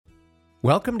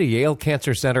Welcome to Yale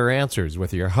Cancer Center Answers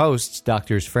with your hosts,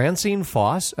 Drs. Francine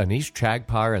Foss, Anish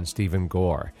Chagpar, and Stephen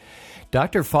Gore.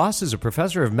 Dr. Foss is a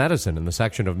professor of medicine in the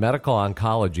section of medical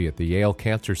oncology at the Yale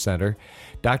Cancer Center.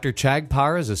 Dr.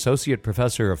 Chagpar is associate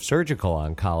professor of surgical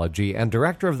oncology and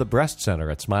director of the breast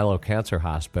center at Smilow Cancer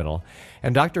Hospital.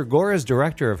 And Dr. Gore is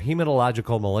director of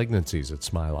hematological malignancies at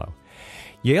Smilow.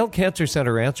 Yale Cancer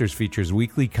Center Answers features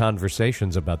weekly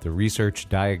conversations about the research,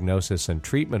 diagnosis, and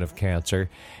treatment of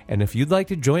cancer. And if you'd like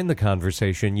to join the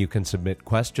conversation, you can submit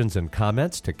questions and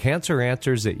comments to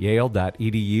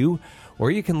canceranswers@yale.edu, or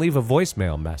you can leave a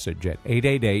voicemail message at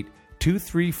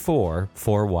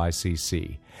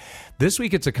 888-234-4YCC. This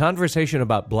week, it's a conversation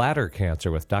about bladder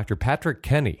cancer with Dr. Patrick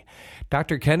Kenny.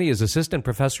 Dr. Kenny is assistant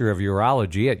professor of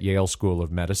urology at Yale School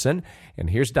of Medicine. And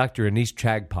here's Dr. Anish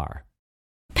Chagpar.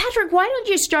 Patrick, why don't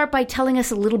you start by telling us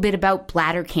a little bit about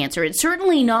bladder cancer? It's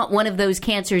certainly not one of those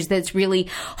cancers that's really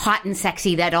hot and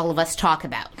sexy that all of us talk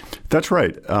about. That's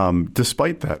right.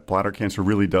 Despite that, bladder cancer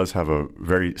really does have a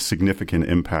very significant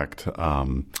impact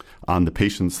on the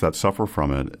patients that suffer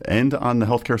from it and on the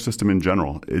healthcare system in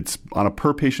general. It's on a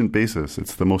per-patient basis.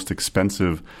 It's the most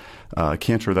expensive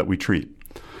cancer that we treat.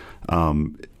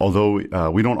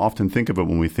 Although we don't often think of it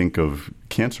when we think of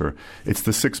cancer, it's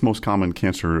the sixth most common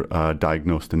cancer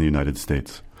diagnosed in the United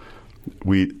States.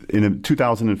 In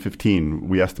 2015,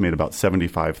 we estimate about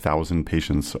 75,000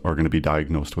 patients are going to be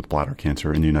diagnosed with bladder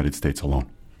cancer in the United States alone.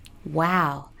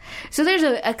 Wow. So there's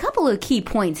a couple of key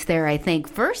points there, I think.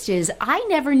 First is I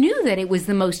never knew that it was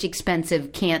the most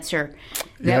expensive cancer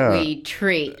that we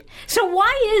treat. So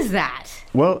why is that?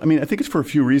 Well, I think it's for a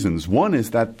few reasons. One is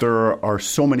that there are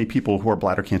so many people who are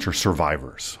bladder cancer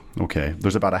survivors. Okay,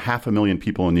 there's about 500,000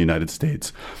 people in the United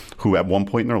States who at one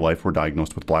point in their life were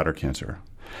diagnosed with bladder cancer.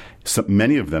 So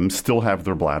many of them still have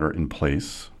their bladder in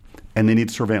place, and they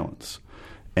need surveillance.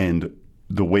 And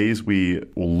the ways we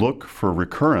look for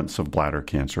recurrence of bladder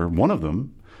cancer, one of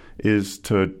them is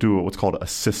to do what's called a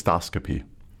cystoscopy.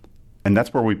 And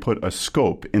that's where we put a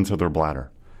scope into their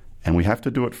bladder. And we have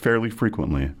to do it fairly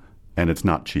frequently, and it's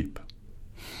not cheap.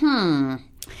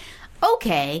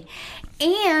 Okay.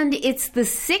 And it's the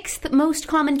sixth most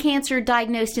common cancer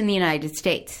diagnosed in the United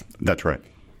States. That's right.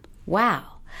 Wow.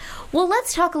 Well,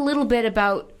 let's talk a little bit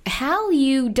about how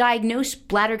you diagnose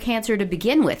bladder cancer to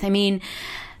begin with.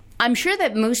 I'm sure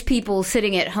that most people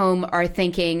sitting at home are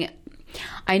thinking,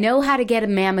 I know how to get a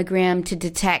mammogram to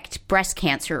detect breast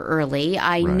cancer early.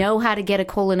 I know how to get a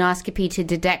colonoscopy to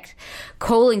detect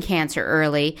colon cancer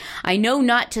early. I know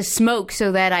not to smoke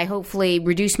so that I hopefully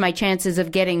reduce my chances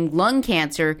of getting lung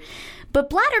cancer.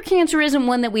 But bladder cancer isn't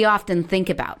one that we often think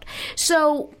about.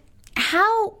 So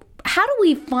how do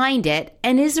we find it?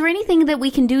 And is there anything that we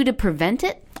can do to prevent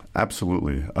it?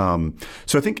 Absolutely.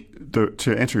 So I think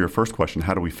to answer your first question,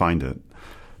 how do we find it?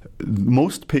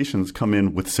 Most patients come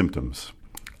in with symptoms.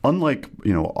 Unlike,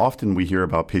 often we hear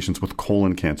about patients with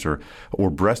colon cancer or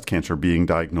breast cancer being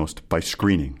diagnosed by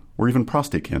screening or even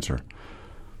prostate cancer.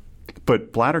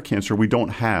 But bladder cancer, we don't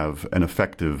have an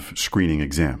effective screening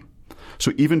exam.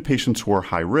 So even patients who are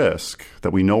high risk,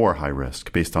 that we know are high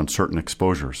risk based on certain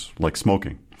exposures, like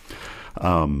smoking,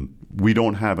 we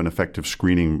don't have an effective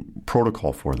screening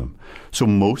protocol for them. So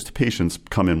most patients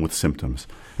come in with symptoms.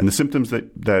 And the symptoms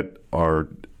that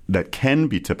can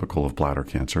be typical of bladder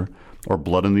cancer are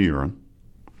blood in the urine,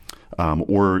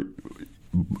 or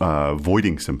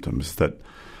voiding symptoms, that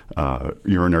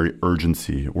urinary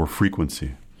urgency or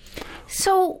frequency.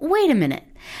 So wait a minute.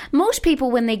 Most people,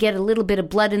 when they get a little bit of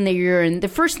blood in their urine, the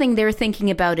first thing they're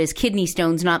thinking about is kidney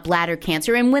stones, not bladder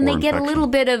cancer. And when they get a little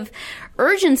bit of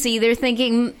urgency, they're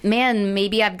thinking, man,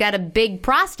 maybe I've got a big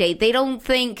prostate. They don't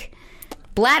think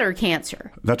bladder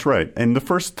cancer. That's right. And the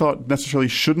first thought necessarily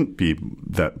shouldn't be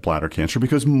that bladder cancer,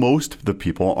 because most of the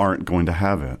people aren't going to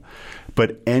have it.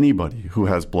 But anybody who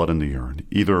has blood in the urine,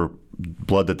 either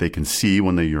blood that they can see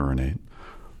when they urinate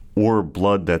or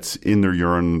blood that's in their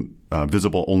urine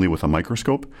visible only with a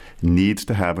microscope, needs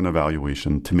to have an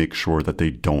evaluation to make sure that they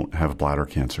don't have bladder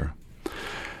cancer.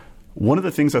 One of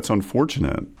the things that's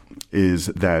unfortunate is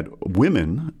that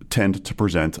women tend to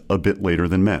present a bit later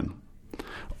than men.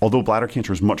 Although bladder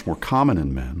cancer is much more common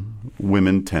in men,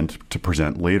 women tend to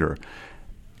present later.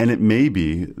 And it may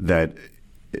be that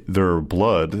their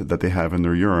blood that they have in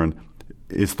their urine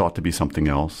is thought to be something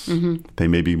else. Mm-hmm. They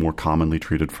may be more commonly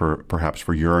treated perhaps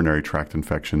for urinary tract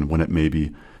infection when it may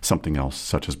be something else,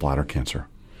 such as bladder cancer.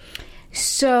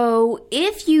 So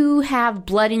if you have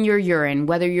blood in your urine,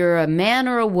 whether you're a man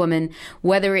or a woman,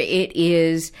 whether it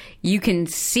is you can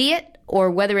see it or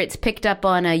whether it's picked up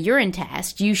on a urine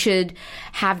test, you should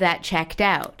have that checked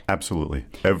out. Absolutely.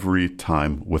 Every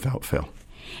time without fail.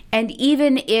 And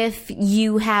even if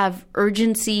you have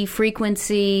urgency,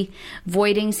 frequency,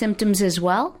 voiding symptoms as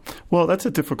well? Well, that's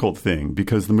a difficult thing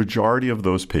because the majority of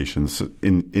those patients,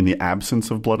 in the absence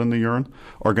of blood in the urine,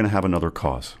 are going to have another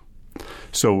cause.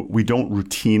 So we don't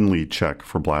routinely check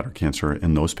for bladder cancer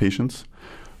in those patients.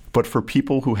 But for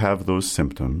people who have those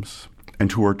symptoms and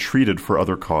who are treated for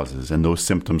other causes and those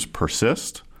symptoms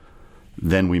persist,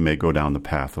 then we may go down the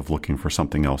path of looking for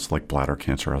something else like bladder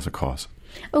cancer as a cause.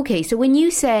 Okay, so when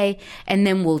you say, and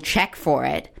then we'll check for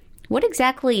it, what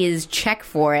exactly is check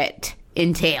for it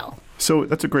entail? So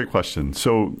that's a great question.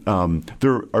 So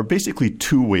there are basically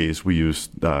two ways we use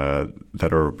that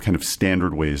are kind of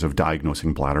standard ways of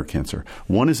diagnosing bladder cancer.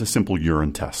 One is a simple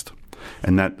urine test,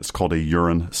 and that's called a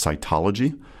urine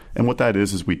cytology. And what that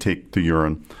is we take the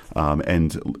urine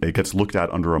and it gets looked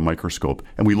at under a microscope,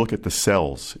 and we look at the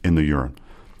cells in the urine.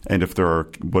 And if there are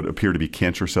what appear to be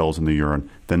cancer cells in the urine,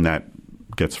 then that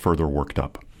gets further worked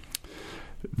up.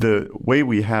 The way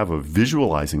we have of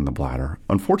visualizing the bladder,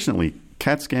 unfortunately,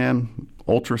 CAT scan,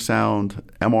 ultrasound,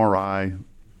 MRI,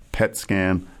 PET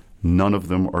scan, none of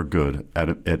them are good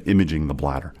at imaging the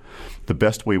bladder. The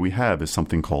best way we have is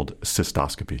something called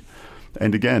cystoscopy.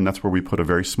 And again, that's where we put a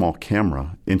very small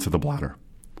camera into the bladder.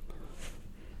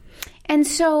 And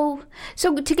so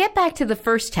to get back to the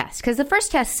first test, because the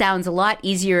first test sounds a lot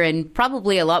easier and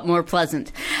probably a lot more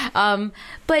pleasant.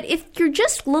 But if you're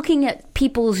just looking at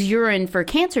people's urine for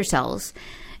cancer cells,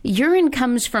 urine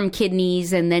comes from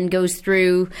kidneys and then goes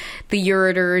through the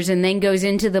ureters and then goes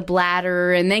into the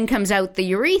bladder and then comes out the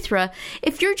urethra.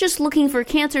 If you're just looking for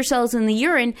cancer cells in the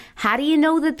urine, how do you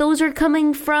know that those are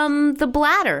coming from the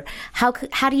bladder? How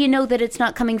do you know that it's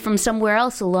not coming from somewhere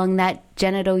else along that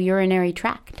genitourinary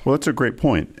tract? Well, that's a great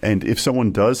point. And if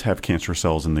someone does have cancer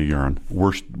cells in the urine,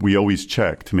 we always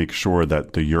check to make sure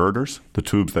that the ureters, the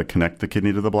tubes that connect the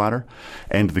kidney to the bladder,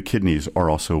 and the kidneys are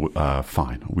also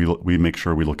fine. We make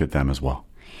sure we look at them as well,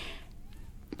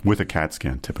 with a CAT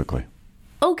scan typically.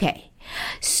 Okay.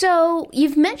 So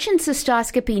you've mentioned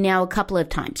cystoscopy now a couple of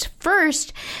times.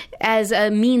 First, as a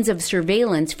means of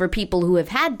surveillance for people who have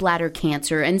had bladder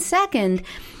cancer, and second,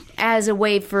 as a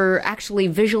way for actually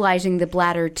visualizing the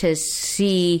bladder to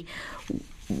see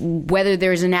whether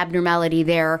there's an abnormality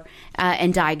there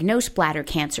and diagnose bladder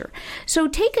cancer. So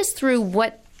take us through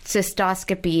what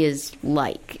cystoscopy is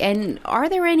like. And are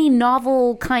there any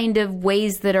novel kind of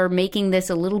ways that are making this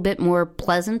a little bit more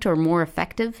pleasant or more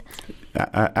effective?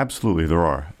 Absolutely, there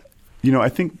are. You know, I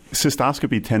think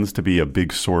cystoscopy tends to be a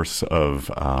big source of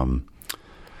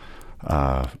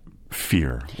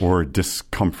fear or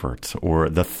discomfort, or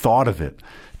the thought of it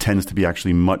tends to be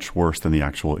actually much worse than the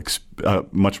actual experience.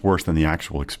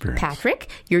 Patrick,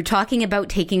 you're talking about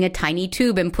taking a tiny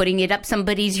tube and putting it up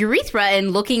somebody's urethra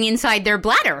and looking inside their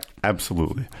bladder.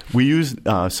 Absolutely. We use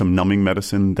some numbing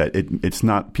medicine that it's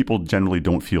not, people generally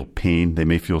don't feel pain. They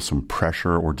may feel some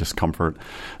pressure or discomfort.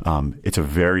 It's a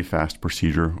very fast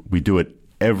procedure. We do it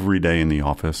every day in the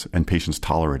office, and patients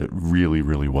tolerate it really,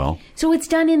 really well. So it's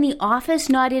done in the office,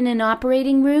 not in an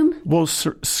operating room? Well,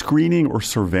 screening or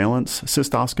surveillance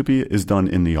cystoscopy is done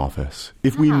in the office.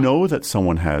 If we know that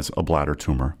someone has a bladder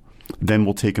tumor, then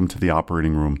we'll take them to the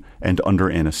operating room, and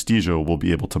under anesthesia, we'll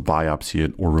be able to biopsy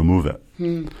it or remove it.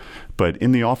 But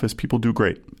in the office, people do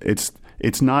great.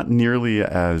 It's not nearly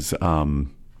as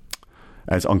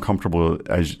uncomfortable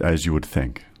as you would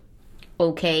think.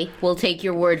 Okay, we'll take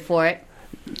your word for it.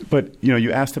 But, you know,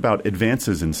 you asked about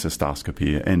advances in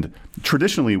cystoscopy, and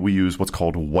traditionally we use what's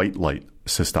called white light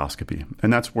cystoscopy,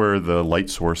 and that's where the light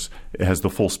source has the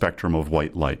full spectrum of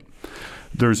white light.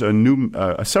 There's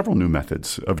several new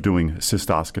methods of doing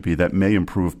cystoscopy that may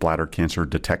improve bladder cancer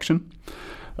detection.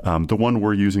 The one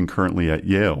we're using currently at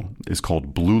Yale is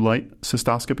called blue light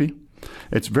cystoscopy.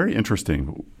 It's very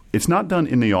interesting. It's not done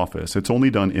in the office. It's only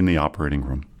done in the operating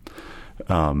room.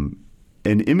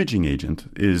 An imaging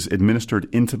agent is administered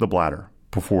into the bladder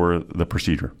before the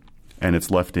procedure, and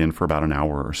it's left in for about an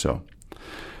hour or so.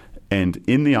 And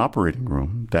in the operating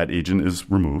room, that agent is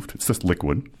removed. It's just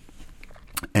liquid.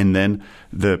 And then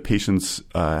the patients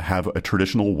have a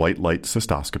traditional white light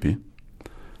cystoscopy.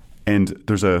 And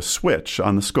there's a switch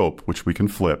on the scope, which we can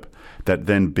flip, that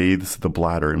then bathes the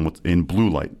bladder in blue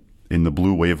light, in the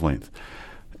blue wavelength.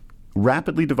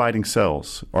 Rapidly dividing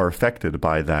cells are affected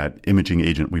by that imaging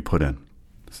agent we put in.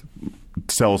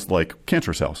 Cells like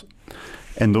cancer cells.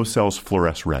 And those cells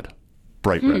fluoresce red,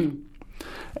 bright red.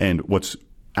 And what's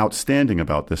outstanding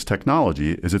about this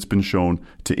technology is it's been shown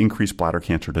to increase bladder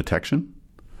cancer detection,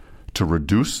 to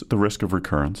reduce the risk of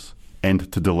recurrence,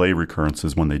 and to delay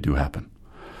recurrences when they do happen.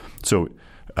 So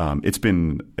it's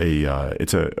been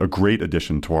a great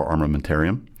addition to our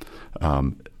armamentarium.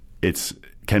 It's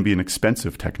can be an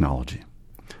expensive technology.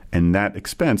 And that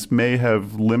expense may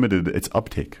have limited its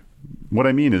uptake. What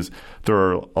I mean is there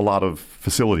are a lot of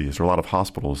facilities or a lot of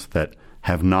hospitals that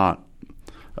have not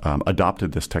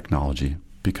adopted this technology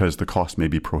because the cost may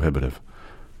be prohibitive.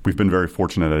 We've been very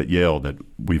fortunate at Yale that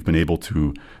we've been able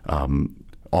to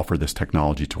offer this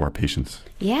technology to our patients.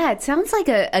 Yeah, it sounds like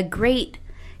a great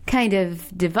kind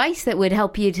of device that would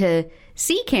help you to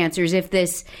see cancers if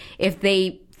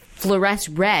they fluoresce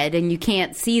red and you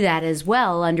can't see that as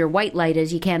well under white light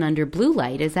as you can under blue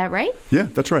light. Is that right? Yeah,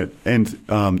 that's right. And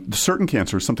certain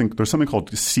cancers, there's something called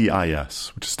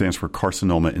CIS, which stands for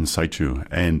carcinoma in situ.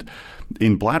 And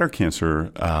in bladder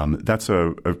cancer, that's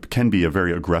can be a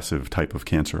very aggressive type of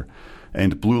cancer.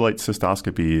 And blue light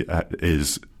cystoscopy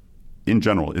in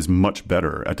general, is much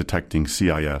better at detecting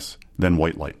CIS than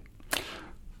white light.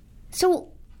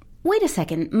 So, wait a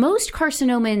second. Most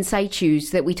carcinoma in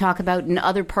situs that we talk about in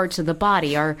other parts of the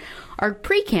body are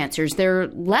precancers. They're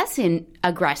less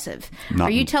aggressive. Are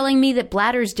you telling me that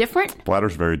bladder's different?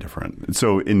 Bladder's very different.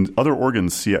 So in other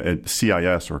organs,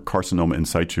 CIS or carcinoma in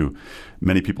situ,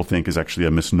 many people think is actually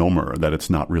a misnomer, that it's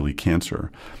not really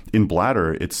cancer. In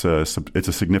bladder, it's a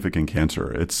significant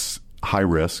cancer. It's high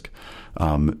risk.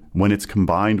 When it's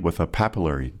combined with a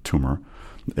papillary tumor,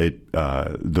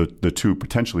 the two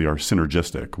potentially are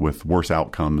synergistic with worse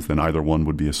outcomes than either one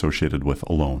would be associated with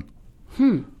alone.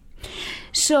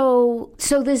 So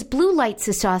this blue light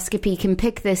cystoscopy can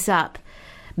pick this up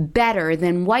better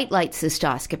than white light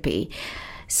cystoscopy.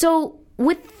 So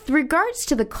with regards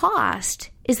to the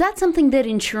cost, is that something that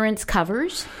insurance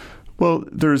covers? Well,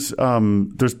 there's a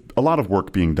lot of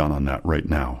work being done on that right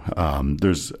now.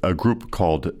 There's a group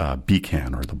called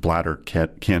BCAN, or the Bladder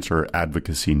Cancer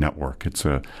Advocacy Network. It's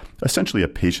essentially a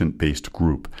patient-based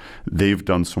group. They've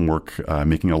done some work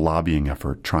making a lobbying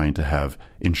effort trying to have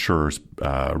insurers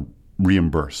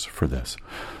reimburse for this.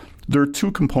 There are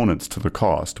two components to the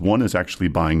cost. One is actually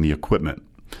buying the equipment.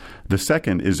 The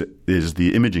second is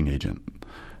the imaging agent.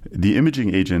 The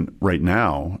imaging agent right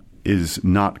now is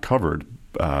not covered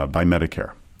by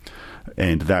Medicare.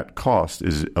 And that cost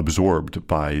is absorbed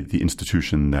by the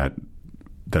institution that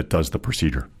does the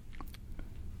procedure.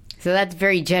 So that's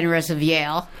very generous of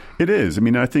Yale. It is. I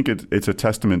mean, I think it's a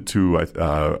testament to,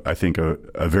 I think,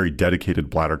 a very dedicated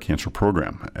bladder cancer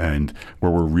program, and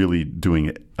where we're really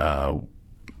doing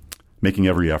making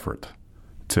every effort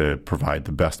to provide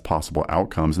the best possible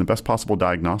outcomes and the best possible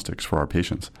diagnostics for our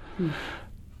patients.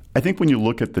 I think when you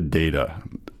look at the data,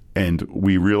 and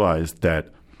we realize that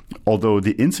although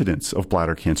the incidence of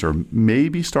bladder cancer may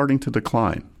be starting to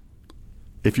decline,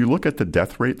 if you look at the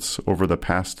death rates over the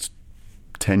past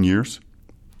 10 years,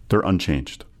 they're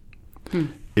unchanged.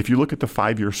 If you look at the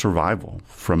 5-year survival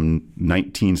from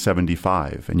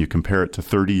 1975 and you compare it to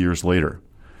 30 years later,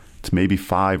 it's maybe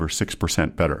 5 or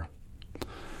 6% better.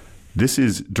 This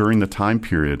is during the time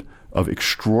period of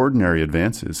extraordinary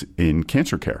advances in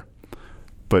cancer care.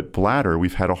 But bladder,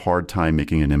 we've had a hard time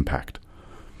making an impact.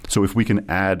 So if we can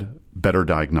add better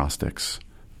diagnostics,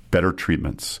 better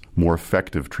treatments, more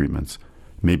effective treatments,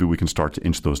 maybe we can start to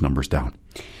inch those numbers down.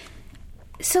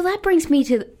 So that brings me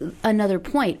to another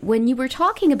point. When you were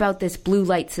talking about this blue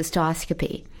light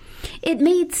cystoscopy, it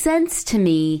made sense to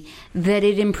me that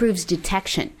it improves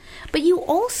detection. But you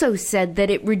also said that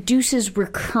it reduces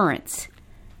recurrence.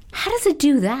 How does it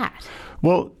do that?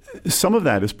 Well, some of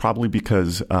that is probably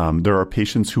because there are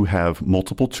patients who have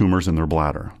multiple tumors in their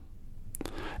bladder.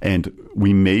 And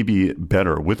we may be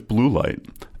better with blue light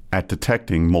at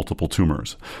detecting multiple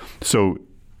tumors. So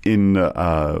in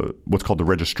what's called the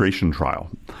registration trial,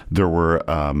 there were,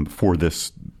 for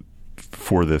this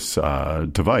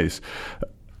device,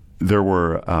 there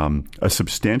were a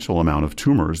substantial amount of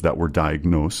tumors that were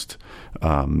diagnosed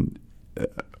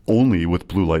only with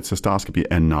blue light cystoscopy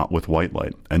and not with white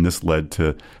light. And this led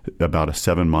to about a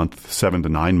 7 to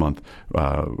 9 month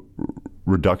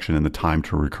reduction in the time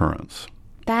to recurrence.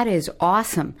 That is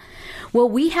awesome. Well,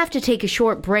 we have to take a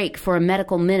short break for a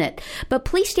medical minute, but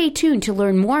please stay tuned to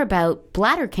learn more about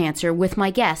bladder cancer with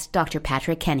my guest, Dr.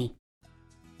 Patrick Kenny.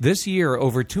 This year,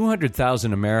 over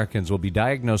 200,000 Americans will be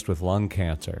diagnosed with lung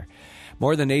cancer.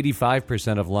 More than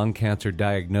 85% of lung cancer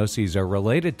diagnoses are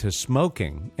related to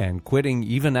smoking, and quitting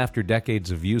even after decades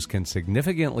of use can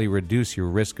significantly reduce your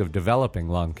risk of developing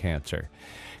lung cancer.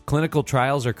 Clinical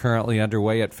trials are currently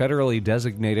underway at federally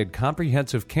designated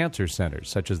comprehensive cancer centers,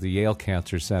 such as the Yale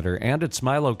Cancer Center and at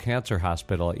Smilow Cancer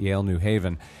Hospital at Yale New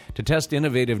Haven, to test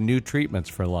innovative new treatments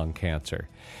for lung cancer.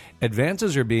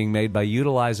 Advances are being made by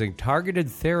utilizing targeted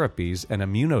therapies and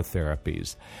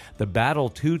immunotherapies. The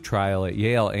BATTLE-2 trial at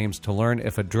Yale aims to learn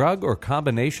if a drug or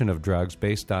combination of drugs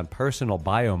based on personal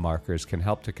biomarkers can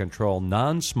help to control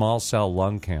non-small cell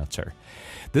lung cancer.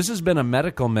 This has been a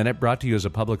Medical Minute brought to you as a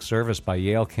public service by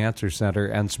Yale Cancer Center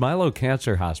and Smilow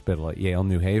Cancer Hospital at Yale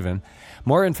New Haven.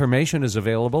 More information is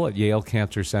available at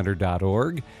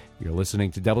yalecancercenter.org. You're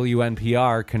listening to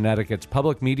WNPR, Connecticut's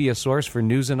public media source for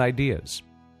news and ideas.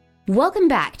 Welcome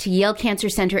back to Yale Cancer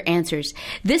Center Answers.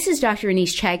 This is Dr.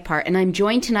 Anees Chagpar, and I'm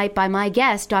joined tonight by my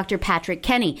guest, Dr. Patrick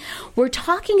Kenny. We're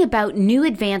talking about new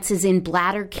advances in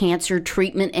bladder cancer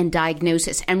treatment and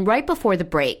diagnosis. And right before the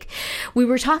break, we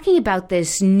were talking about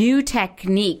this new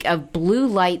technique of blue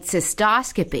light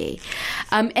cystoscopy.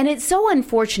 And it's so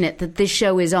unfortunate that this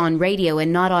show is on radio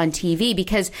and not on TV,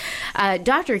 because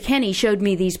Dr. Kenny showed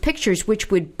me these pictures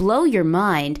which would blow your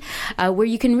mind, where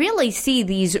you can really see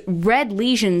these red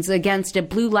lesions against a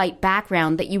blue light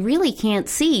background that you really can't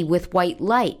see with white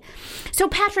light. So,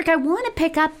 Patrick, I want to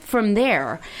pick up from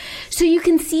there. So you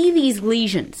can see these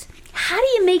lesions. How do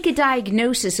you make a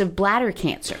diagnosis of bladder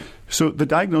cancer? So the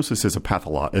diagnosis is a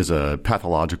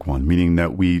pathologic one, meaning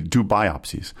that we do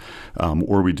biopsies,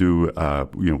 or we do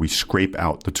we scrape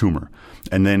out the tumor,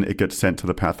 and then it gets sent to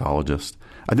the pathologist.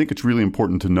 I think it's really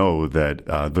important to know that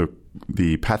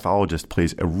the pathologist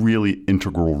plays a really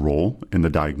integral role in the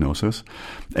diagnosis,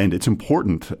 and it's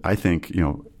important, I think,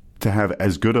 to have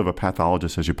as good of a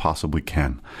pathologist as you possibly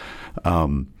can.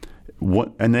 And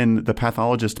then the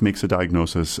pathologist makes a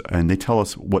diagnosis, and they tell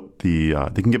us they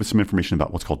can give us some information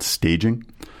about what's called staging.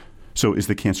 So is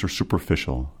the cancer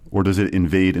superficial, or does it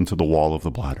invade into the wall of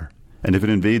the bladder? And if it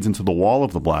invades into the wall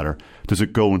of the bladder, does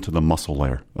it go into the muscle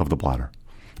layer of the bladder?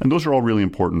 And those are all really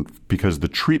important because the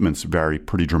treatments vary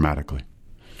pretty dramatically.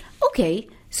 Okay,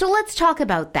 so let's talk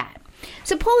about that.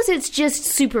 Suppose it's just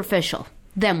superficial.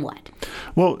 Then what?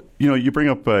 Well, you bring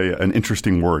up an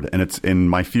interesting word, and it's in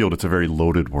my field, it's a very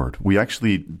loaded word. We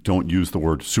actually don't use the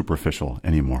word superficial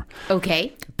anymore.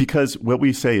 Okay. Because what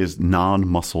we say is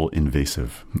non-muscle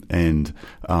invasive. And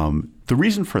the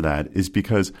reason for that is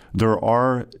because there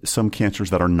are some cancers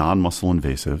that are non-muscle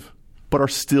invasive, but are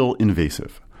still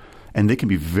invasive. And they can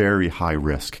be very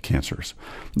high-risk cancers.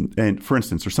 And for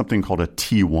instance, there's something called a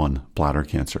T1 bladder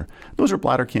cancer. Those are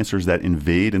bladder cancers that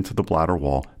invade into the bladder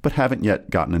wall, but haven't yet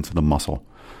gotten into the muscle.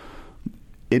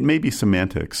 It may be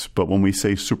semantics, but when we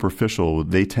say superficial,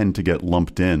 they tend to get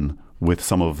lumped in with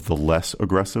some of the less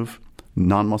aggressive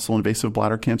non-muscle invasive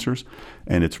bladder cancers.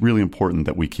 And it's really important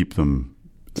that we keep them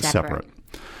separate.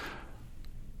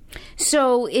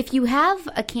 So if you have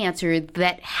a cancer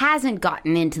that hasn't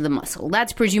gotten into the muscle,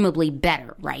 that's presumably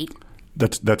better, right?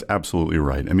 That's absolutely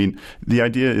right. I mean, the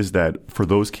idea is that for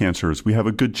those cancers, we have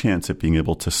a good chance at being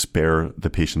able to spare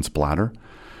the patient's bladder.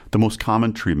 The most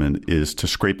common treatment is to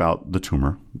scrape out the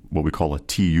tumor, what we call a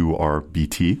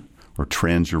TURBT, or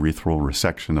transurethral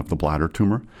resection of the bladder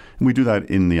tumor. And we do that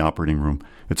in the operating room.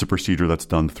 It's a procedure that's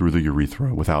done through the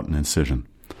urethra without an incision.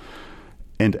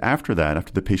 And after that,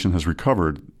 after the patient has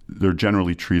recovered, they're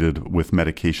generally treated with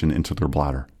medication into their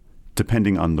bladder,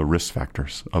 depending on the risk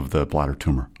factors of the bladder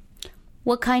tumor.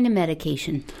 What kind of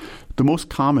medication? The most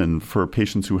common for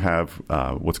patients who have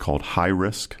what's called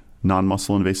high-risk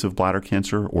non-muscle invasive bladder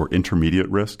cancer or intermediate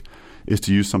risk is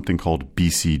to use something called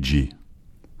BCG.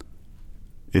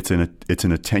 It's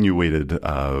an attenuated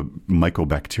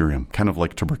mycobacterium, kind of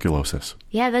like tuberculosis.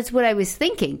 Yeah, that's what I was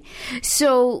thinking.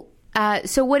 So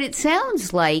what it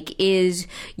sounds like is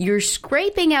you're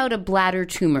scraping out a bladder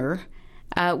tumor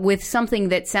with something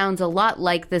that sounds a lot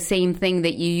like the same thing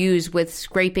that you use with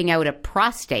scraping out a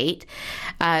prostate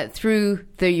through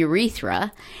the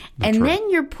urethra. That's and right. Then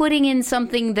you're putting in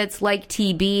something that's like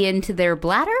TB into their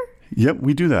bladder? Yep,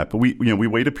 we do that. But we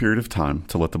wait a period of time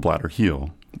to let the bladder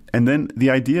heal. And then the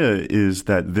idea is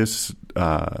that this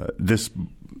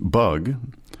bug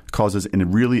causes a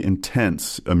really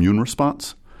intense immune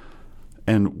response.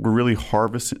 And we're really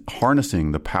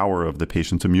harnessing the power of the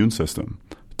patient's immune system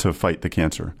to fight the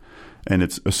cancer. And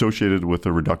it's associated with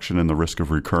a reduction in the risk of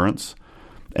recurrence.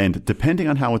 And depending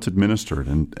on how it's administered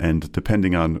and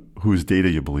depending on whose data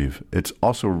you believe, it's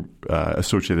also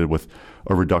associated with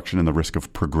a reduction in the risk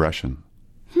of progression.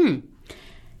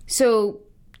 So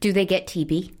do they get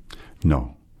TB?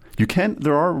 No.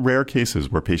 There are rare cases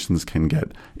where patients can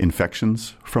get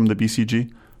infections from the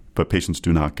BCG, but patients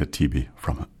do not get TB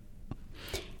from it.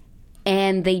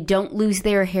 and they don't lose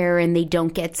their hair and they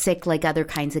don't get sick like other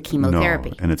kinds of chemotherapy.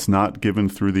 No, and it's not given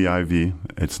through the IV.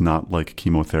 It's not like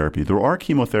chemotherapy. There are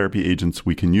chemotherapy agents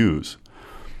we can use,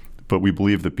 but we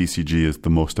believe that BCG is the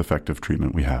most effective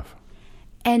treatment we have.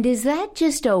 And is that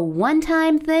just a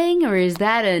one-time thing, or is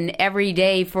that an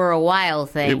everyday for a while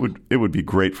thing? It would be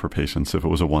great for patients if it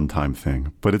was a one-time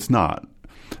thing, but it's not.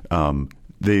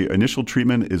 The initial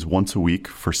treatment is once a week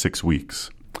for 6 weeks.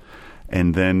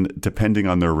 And then depending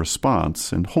on their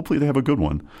response, and hopefully they have a good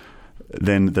one,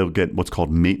 then they'll get what's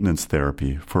called maintenance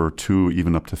therapy for 2,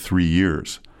 even up to 3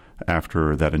 years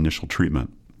after that initial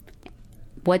treatment.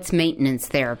 What's maintenance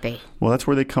therapy? Well, that's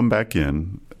where they come back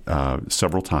in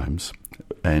several times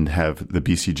and have the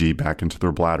BCG back into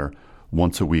their bladder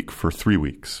once a week for 3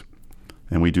 weeks.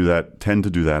 And we tend to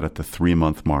do that at the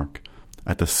 3-month mark,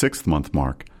 at the 6th month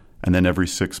mark, and then every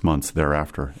 6 months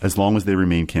thereafter, as long as they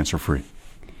remain cancer-free.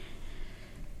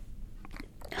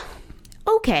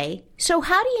 Okay, so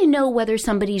how do you know whether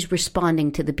somebody's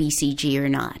responding to the BCG or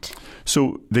not?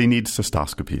 So they need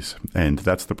cystoscopies, and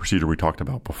that's the procedure we talked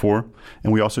about before.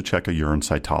 And we also check a urine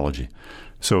cytology.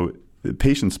 So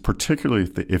patients, particularly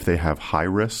if they have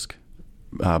high-risk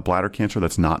bladder cancer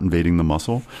that's not invading the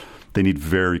muscle, they need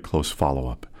very close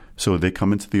follow-up. So they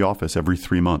come into the office every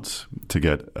 3 months to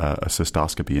get a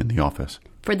cystoscopy in the office.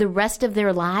 For the rest of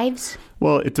their lives?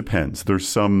 Well, it depends. There's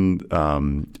some,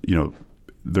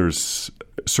 there's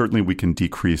certainly we can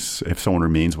decrease, if someone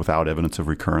remains without evidence of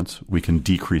recurrence, we can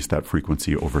decrease that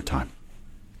frequency over time.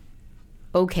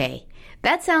 Okay.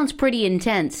 That sounds pretty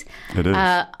intense. It is.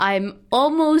 I'm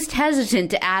almost hesitant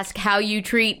to ask how you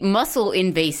treat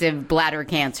muscle-invasive bladder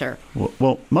cancer.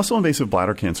 Well, muscle-invasive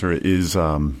bladder cancer is,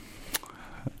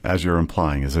 as you're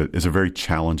implying, is a very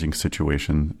challenging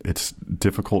situation. It's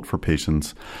difficult for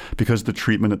patients because the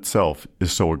treatment itself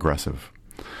is so aggressive.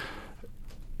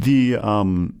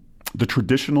 The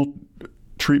traditional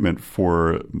treatment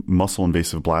for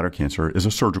muscle-invasive bladder cancer is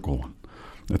a surgical one.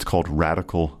 It's called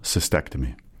radical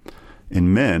cystectomy.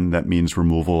 In men, that means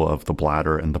removal of the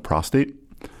bladder and the prostate.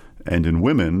 And in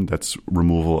women, that's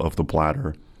removal of the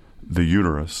bladder, the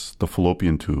uterus, the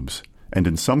fallopian tubes, and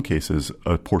in some cases,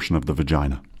 a portion of the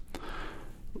vagina.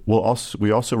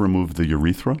 We also remove the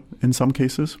urethra in some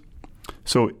cases.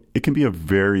 So it can be a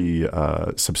very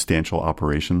substantial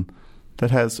operation that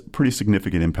has pretty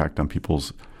significant impact on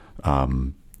people's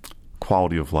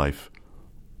quality of life,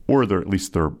 or at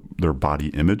least their body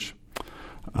image.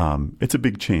 It's a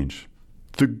big change.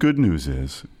 The good news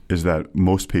is that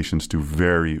most patients do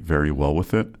very, very well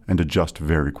with it and adjust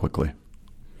very quickly.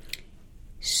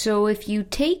 So if you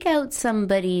take out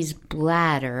somebody's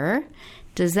bladder,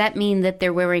 does that mean that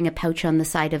they're wearing a pouch on the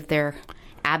side of their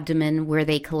abdomen where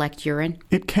they collect urine?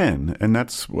 It can, and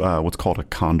that's what's called a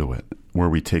conduit, where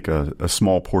we take a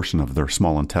small portion of their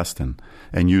small intestine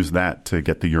and use that to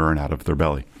get the urine out of their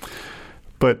belly.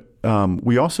 But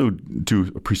we also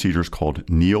do procedures called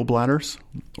neobladders,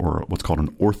 or what's called an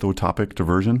orthotopic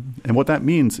diversion. And what that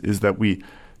means is that we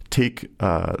take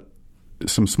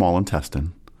some small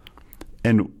intestine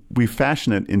and we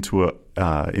fashion it into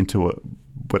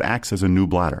what acts as a new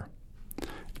bladder.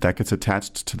 That gets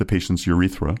attached to the patient's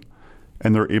urethra,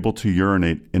 and they're able to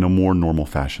urinate in a more normal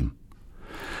fashion.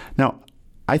 Now,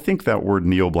 I think that word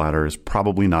neobladder is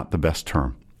probably not the best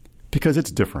term because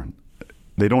it's different.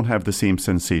 They don't have the same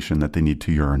sensation that they need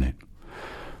to urinate.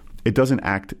 It doesn't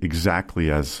act exactly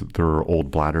as their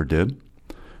old bladder did,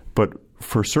 but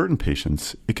for certain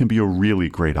patients, it can be a really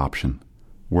great option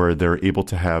where they're able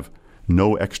to have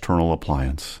no external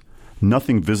appliance,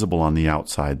 nothing visible on the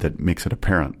outside that makes it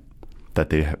apparent that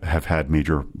they have had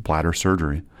major bladder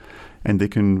surgery, and they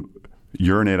can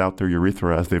urinate out their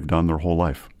urethra as they've done their whole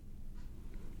life.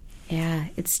 Yeah,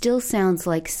 it still sounds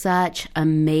like such a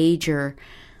major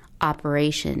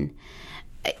operation.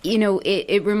 You know,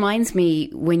 it reminds me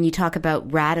when you talk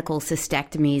about radical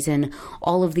cystectomies and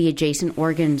all of the adjacent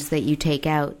organs that you take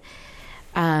out,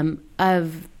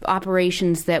 of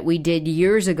operations that we did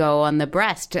years ago on the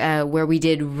breast, where we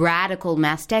did radical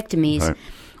mastectomies, right,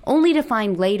 only to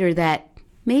find later that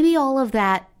maybe all of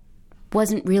that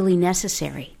wasn't really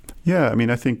necessary. Yeah, I mean,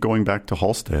 I think going back to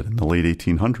Halsted in the late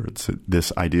 1800s,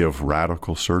 this idea of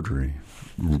radical surgery,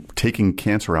 taking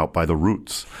cancer out by the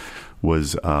roots,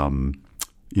 was, a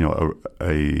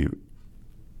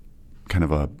kind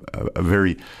of a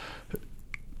very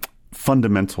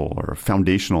fundamental or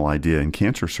foundational idea in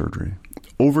cancer surgery.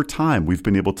 Over time, we've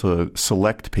been able to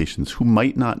select patients who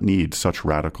might not need such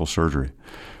radical surgery.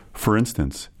 For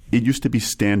instance, it used to be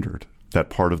standard that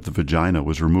part of the vagina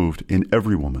was removed in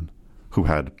every woman who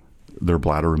had their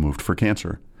bladder removed for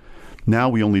cancer. Now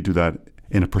we only do that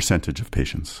in a percentage of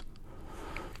patients.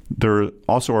 There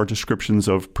also are descriptions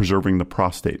of preserving the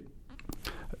prostate.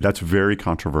 That's very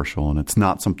controversial, and it's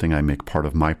not something I make part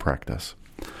of my practice.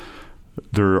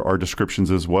 There are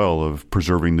descriptions as well of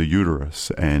preserving the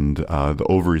uterus and the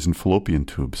ovaries and fallopian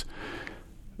tubes.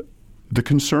 The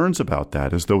concerns about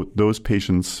that is those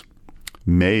patients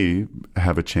may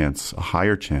have a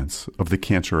higher chance of the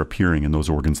cancer appearing in those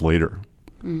organs later.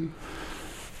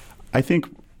 I think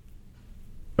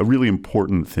a really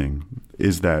important thing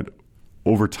is that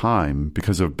over time,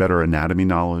 because of better anatomy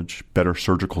knowledge, better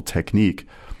surgical technique,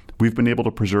 we've been able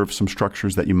to preserve some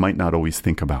structures that you might not always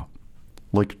think about,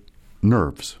 like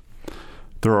nerves.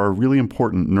 There are really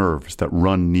important nerves that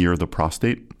run near the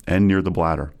prostate and near the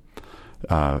bladder.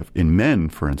 In men,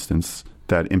 for instance,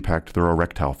 that impact their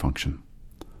erectile function.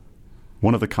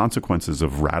 One of the consequences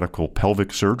of radical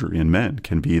pelvic surgery in men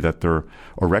can be that their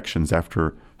erections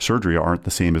after surgery aren't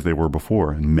the same as they were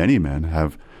before, and many men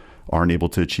aren't able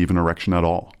to achieve an erection at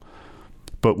all.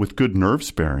 But with good nerve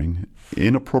sparing,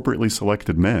 in appropriately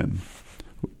selected men,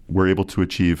 we're able to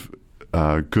achieve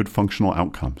good functional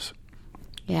outcomes.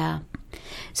 Yeah.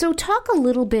 So talk a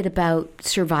little bit about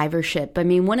survivorship. I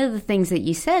mean, one of the things that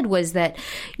you said was that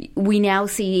we now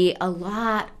see a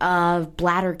lot of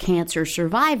bladder cancer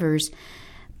survivors.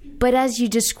 But as you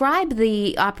describe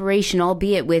the operation,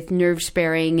 albeit with nerve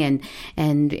sparing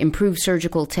and improved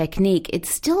surgical technique, it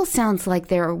still sounds like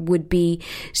there would be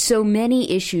so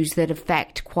many issues that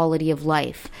affect quality of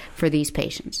life for these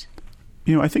patients.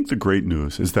 I think the great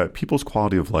news is that people's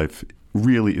quality of life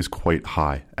really is quite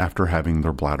high after having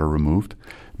their bladder removed.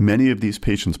 Many of these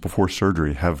patients before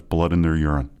surgery have blood in their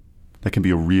urine. That can be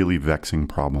a really vexing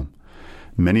problem.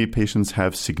 Many patients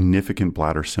have significant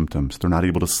bladder symptoms. They're not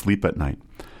able to sleep at night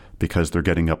because they're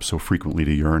getting up so frequently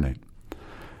to urinate.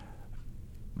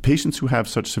 Patients who have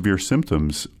such severe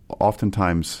symptoms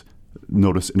oftentimes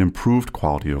notice an improved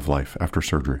quality of life after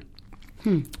surgery,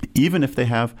 even if they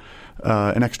have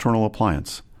an external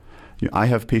appliance. I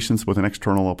have patients with an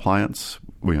external appliance,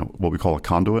 what we call a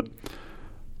conduit,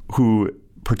 who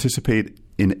participate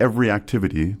in every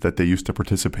activity that they used to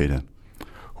participate in,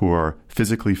 who are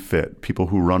physically fit, people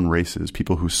who run races,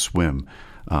 people who swim,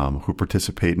 who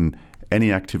participate in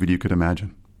any activity you could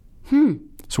imagine.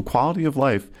 So quality of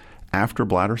life after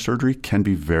bladder surgery can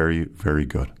be very, very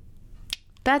good.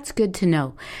 That's good to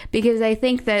know, because I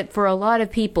think that for a lot of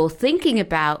people thinking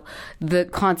about the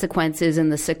consequences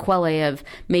and the sequelae of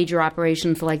major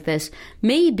operations like this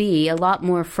may be a lot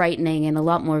more frightening and a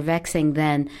lot more vexing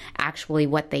than actually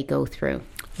what they go through.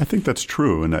 I think that's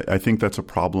true, and I think that's a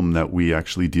problem that we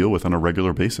actually deal with on a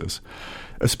regular basis,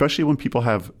 especially when people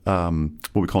have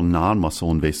what we call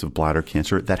non-muscle invasive bladder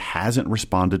cancer that hasn't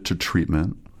responded to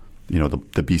treatment, the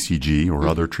BCG or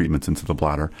other treatments into the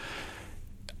bladder.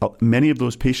 Many of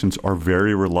those patients are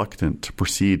very reluctant to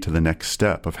proceed to the next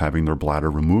step of having their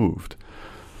bladder removed.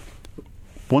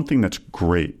 One thing that's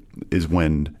great is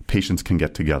when patients can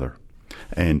get together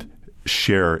and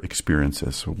share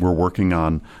experiences. We're working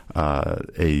on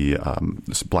a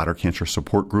bladder cancer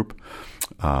support group.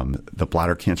 The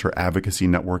Bladder Cancer Advocacy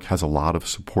Network has a lot of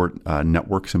support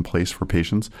networks in place for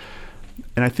patients.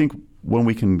 And I think when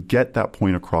we can get that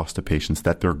point across to patients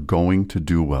that they're going to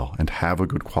do well and have a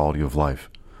good quality of life,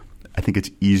 I think it's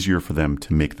easier for them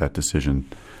to make that decision,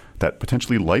 that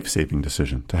potentially life-saving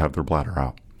decision to have their bladder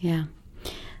out. Yeah.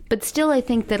 But still, I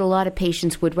think that a lot of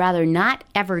patients would rather not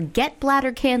ever get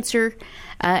bladder cancer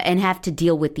and have to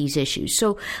deal with these issues.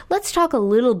 So let's talk a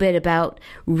little bit about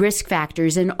risk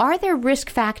factors. And are there risk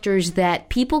factors that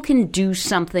people can do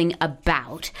something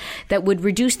about that would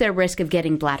reduce their risk of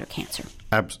getting bladder cancer?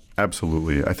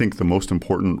 Absolutely. I think the most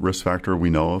important risk factor we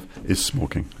know of is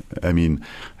smoking. I mean,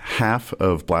 half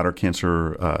of bladder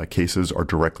cancer cases are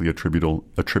directly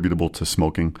attributable to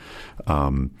smoking.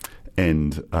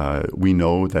 And we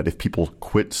know that if people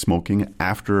quit smoking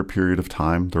after a period of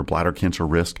time, their bladder cancer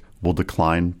risk will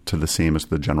decline to the same as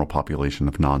the general population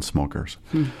of non-smokers.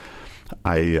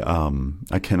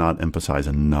 I cannot emphasize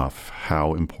enough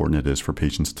how important it is for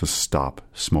patients to stop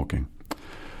smoking.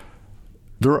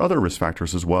 There are other risk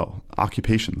factors as well,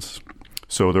 occupations.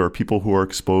 So there are people who are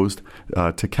exposed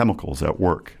to chemicals at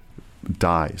work,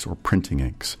 dyes or printing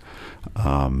inks.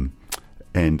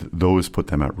 And those put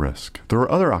them at risk. There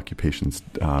are other occupations,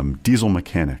 diesel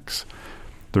mechanics.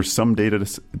 There's some data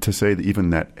to say that even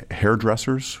that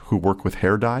hairdressers who work with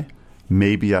hair dye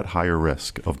may be at higher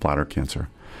risk of bladder cancer.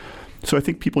 So I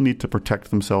think people need to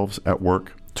protect themselves at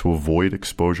work to avoid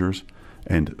exposures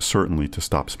and certainly to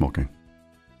stop smoking.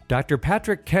 Dr.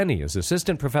 Patrick Kenny is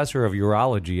Assistant Professor of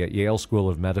Urology at Yale School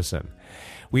of Medicine.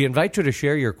 We invite you to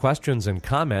share your questions and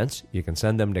comments. You can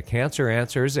send them to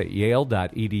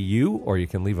canceranswers@yale.edu, or you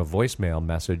can leave a voicemail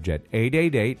message at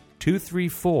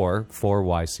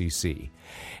 888-234-4YCC.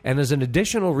 And as an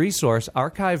additional resource,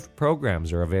 archived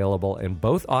programs are available in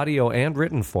both audio and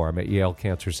written form at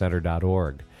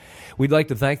yalecancercenter.org. We'd like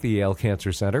to thank the Yale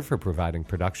Cancer Center for providing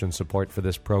production support for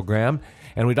this program,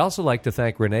 and we'd also like to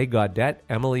thank Renee Gaudette,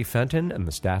 Emily Fenton, and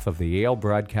the staff of the Yale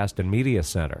Broadcast and Media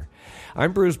Center.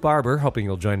 I'm Bruce Barber, hoping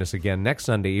you'll join us again next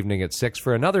Sunday evening at 6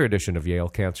 for another edition of Yale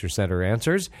Cancer Center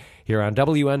Answers, here on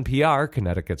WNPR,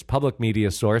 Connecticut's public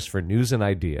media source for news and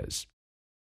ideas.